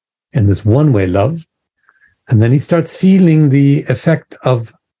in this one-way love, and then he starts feeling the effect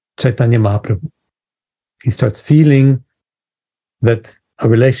of Chaitanya Mahaprabhu. He starts feeling that a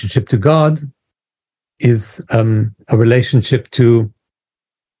relationship to God is a relationship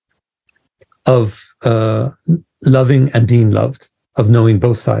of loving and being loved, of knowing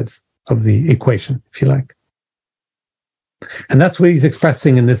both sides of the equation, if you like. And that's what he's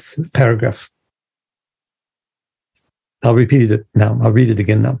expressing in this paragraph. I'll repeat it now. I'll read it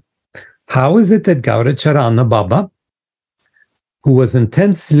again now. How is it that Gauracharana Baba, who was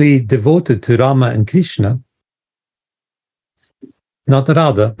intensely devoted to Rama and Krishna, not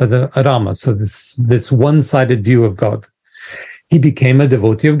Radha, but Rama, so this one-sided view of God, he became a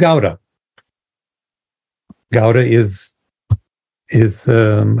devotee of Gaura. Gaura is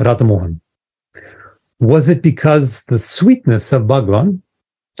Radha Mohan. Was it because the sweetness of Bhagavan,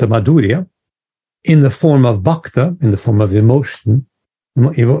 the Madhurya, in the form of bhakta, in the form of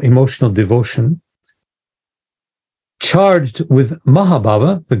emotional devotion, charged with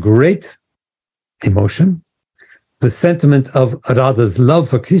Mahabhava, the great emotion, the sentiment of Radha's love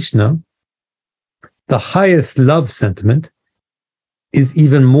for Krishna, the highest love sentiment, is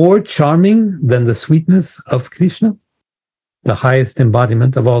even more charming than the sweetness of Krishna, the highest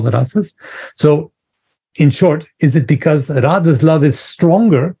embodiment of all the rasas? So, in short, is it because Radha's love is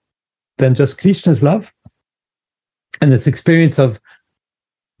stronger than just Krishna's love? And this experience of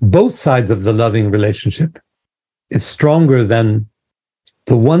both sides of the loving relationship is stronger than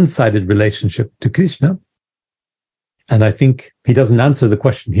the one-sided relationship to Krishna? And I think he doesn't answer the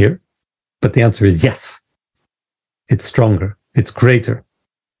question here, but the answer is yes. It's stronger. It's greater.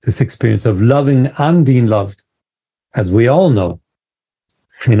 This experience of loving and being loved, as we all know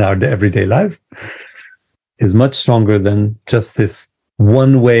in our everyday lives, is much stronger than just this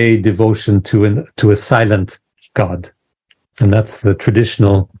one-way devotion to a silent God. And that's the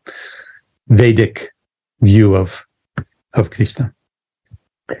traditional Vedic view of Krishna.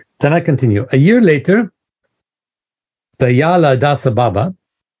 Then I continue. A year later, Dayala Dasa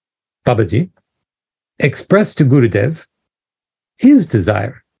Babaji, expressed to Gurudev his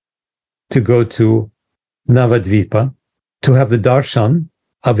desire to go to Navadvipa to have the darshan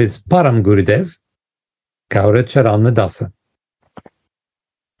of his Param Gurudev, Gauracharana Dasa.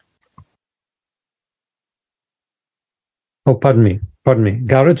 Oh, pardon me.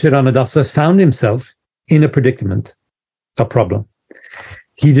 Gauracharana Dasa found himself in a predicament, a problem.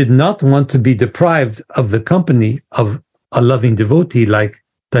 He did not want to be deprived of the company of a loving devotee like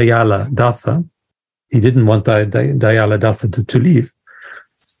Dayala Dasa. He didn't want Dayala Dasa to leave.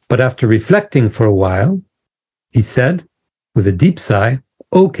 But after reflecting for a while, he said, with a deep sigh,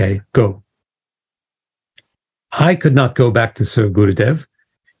 okay, go. I could not go back to serve Gurudev.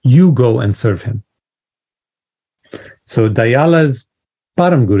 You go and serve him. So Dayala's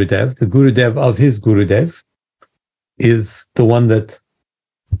Param Gurudev, the Gurudev of his Gurudev, is the one that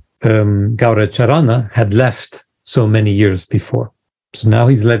Gauracharana had left so many years before. So now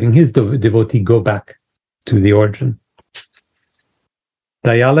he's letting his devotee go back to the origin.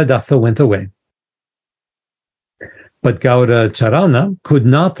 Dayala Dasa went away. But Gauracharana could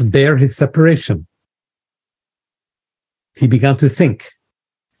not bear his separation. He began to think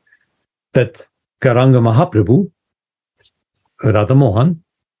that Gauranga Mahaprabhu, Radha Mohan,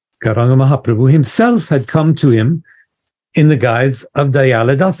 Gauranga Mahaprabhu himself had come to him in the guise of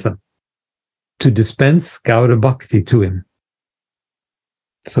Dayala Dasa to dispense Gaura Bhakti to him.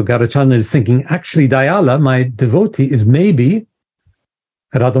 So Gauracharana is thinking, actually Dayala, my devotee, is maybe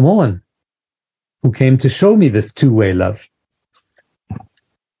Radha Mohan, who came to show me this two-way love.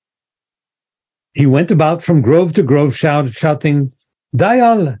 He went about from grove to grove shouting,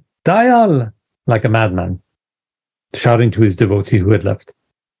 Dayal, Dayal, like a madman, shouting to his devotee who had left.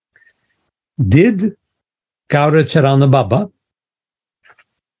 Did Gauracharana Baba,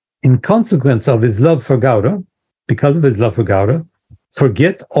 in consequence of his love for Gaura, because of his love for Gaura,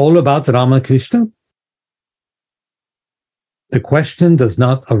 forget all about Ramakrishna? The question does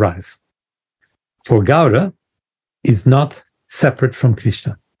not arise. For Gaura is not separate from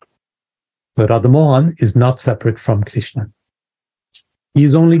Krishna. But Radha Mohan is not separate from Krishna. He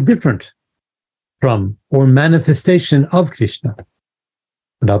is only different from or manifestation of Krishna.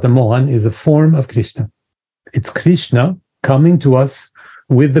 Radha Mohan is a form of Krishna. It's Krishna coming to us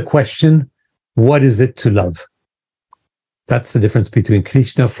with the question, what is it to love? That's the difference between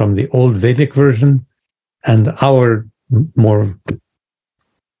Krishna from the old Vedic version and our more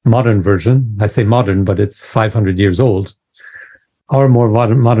modern version. I say modern, but it's 500 years old. Our more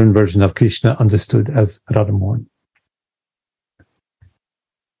modern version of Krishna understood as Radha Mohan.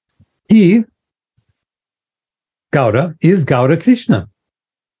 He, Gaura, is Gaura Krishna,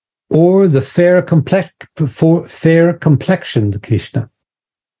 or the fair complexioned Krishna.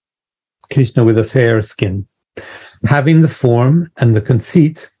 Krishna with a fair skin, having the form and the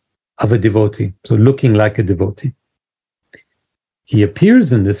conceit of a devotee, so looking like a devotee. He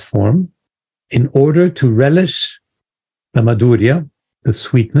appears in this form in order to relish the madhurya, the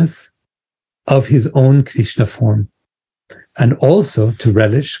sweetness of his own Krishna form, and also to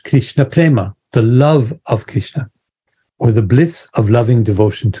relish Krishna prema, the love of Krishna, or the bliss of loving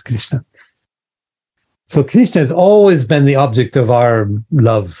devotion to Krishna. So Krishna has always been the object of our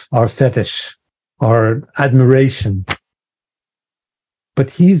love, our fetish, our admiration.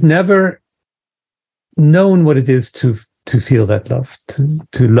 But he's never known what it is to feel that love,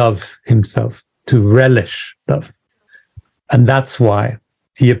 to love himself, to relish love. And that's why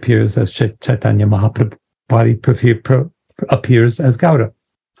he appears as Chaitanya Mahaprabhu, why he appears as Gaura.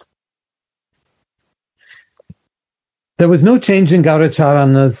 There was no change in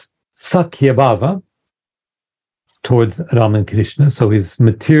Gauracarana's Sakhya Bhava towards Ram and Krishna, so his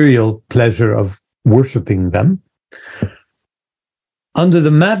material pleasure of worshipping them. Under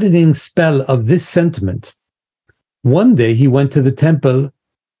the maddening spell of this sentiment, one day he went to the temple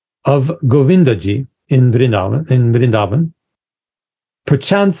of Govindaji in Vrindavan.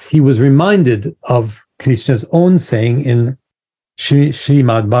 Perchance he was reminded of Krishna's own saying in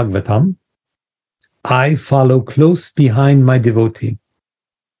Srimad Bhagavatam, I follow close behind my devotee,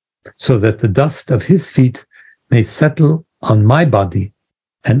 so that the dust of his feet may settle on my body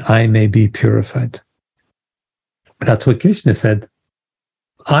and I may be purified. That's what Krishna said.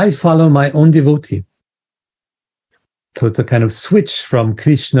 I follow my own devotee. So it's a kind of switch from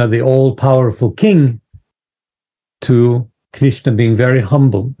Krishna, the all-powerful king, to Krishna being very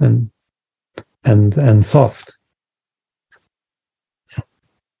humble and soft.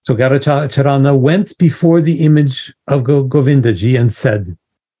 So Gauracarana went before the image of Govindaji and said,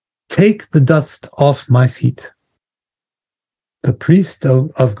 take the dust off my feet. The priest of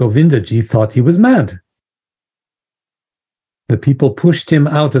Govindaji thought he was mad. The people pushed him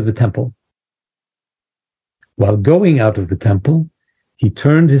out of the temple. While going out of the temple, he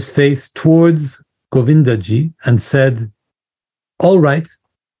turned his face towards Govindaji and said, all right,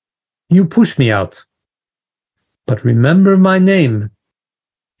 you push me out, but remember my name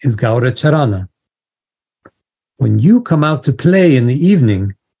is Gauracarana. When you come out to play in the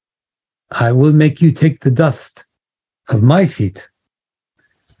evening, I will make you take the dust of my feet.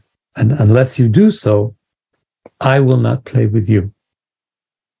 And unless you do so, I will not play with you.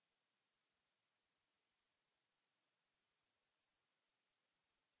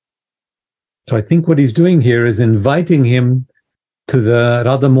 So I think what he's doing here is inviting him to the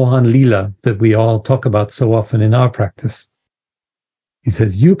Radha Mohan Leela that we all talk about so often in our practice. He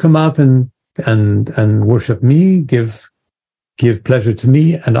says, you come out and worship me, give pleasure to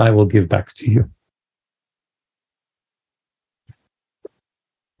me, and I will give back to you.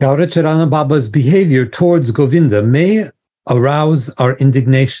 Gauracarana Baba's behavior towards Govinda may arouse our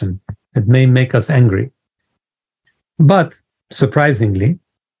indignation. It may make us angry. But, surprisingly,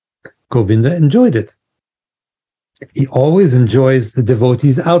 Govinda enjoyed it. He always enjoys the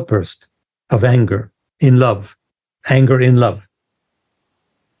devotee's outburst of anger in love,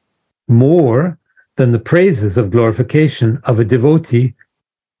 more than the praises of glorification of a devotee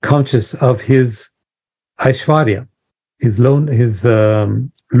conscious of his Aishwarya, his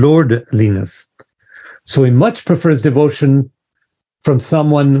lordliness. So he much prefers devotion from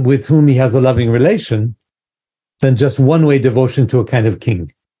someone with whom he has a loving relation than just one-way devotion to a kind of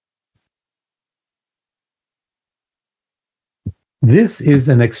king. This is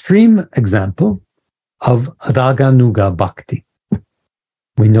an extreme example of Raganuga Bhakti.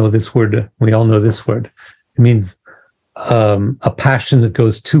 We know this word, we all know this word. It means a passion that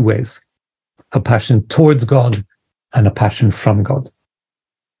goes two ways, a passion towards God and a passion from God.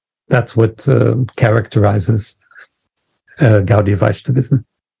 That's what characterizes Gaudiya Vaishnavism.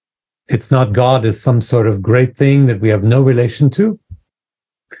 It's not God as some sort of great thing that we have no relation to,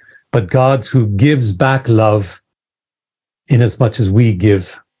 but God who gives back love in as much as we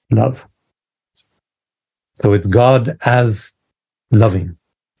give love. So it's God as loving.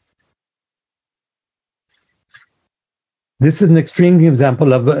 This is an extreme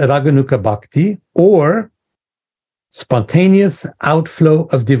example of Raganuga Bhakti, or spontaneous outflow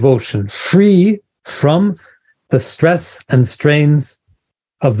of devotion, free from the stress and strains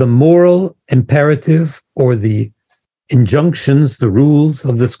of the moral imperative or the injunctions, the rules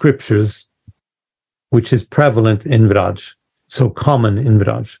of the scriptures, which is prevalent in Vraj, so common in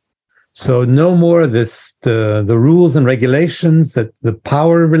Vraj. So no more the rules and regulations, that the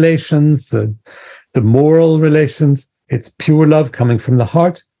power relations, the moral relations. It's pure love coming from the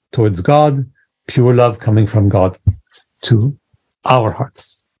heart towards God, pure love coming from God to our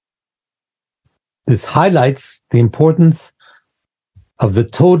hearts. This highlights the importance of the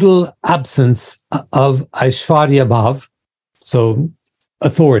total absence of Aishwarya Bhav, so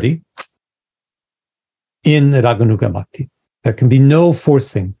authority, in Raganuga Bhakti. There can be no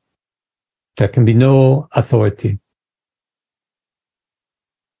forcing. There can be no authority.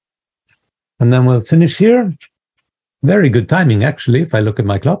 And then we'll finish here. Very good timing, actually, if I look at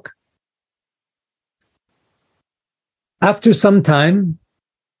my clock. After some time,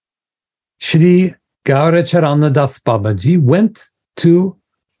 Shri Gauracarana Das Babaji went to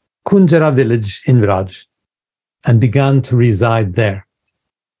Kunjara village in Vraj and began to reside there.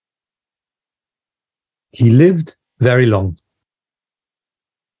 He lived very long.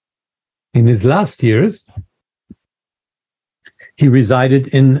 In his last years, he resided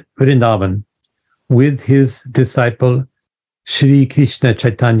in Vrindavan with his disciple Shri Krishna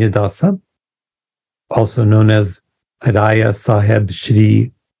Chaitanya Dasa, also known as Raya Sahib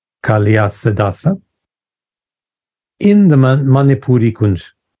Shri Kalyasa Dasa, in the Manipuri Kunj,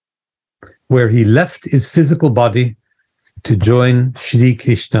 where he left his physical body to join Shri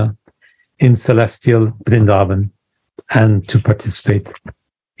Krishna in celestial Vrindavan and to participate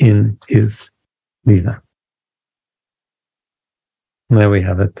in his Leela. There we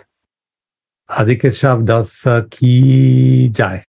have it. Adhikar Dasa ki jai.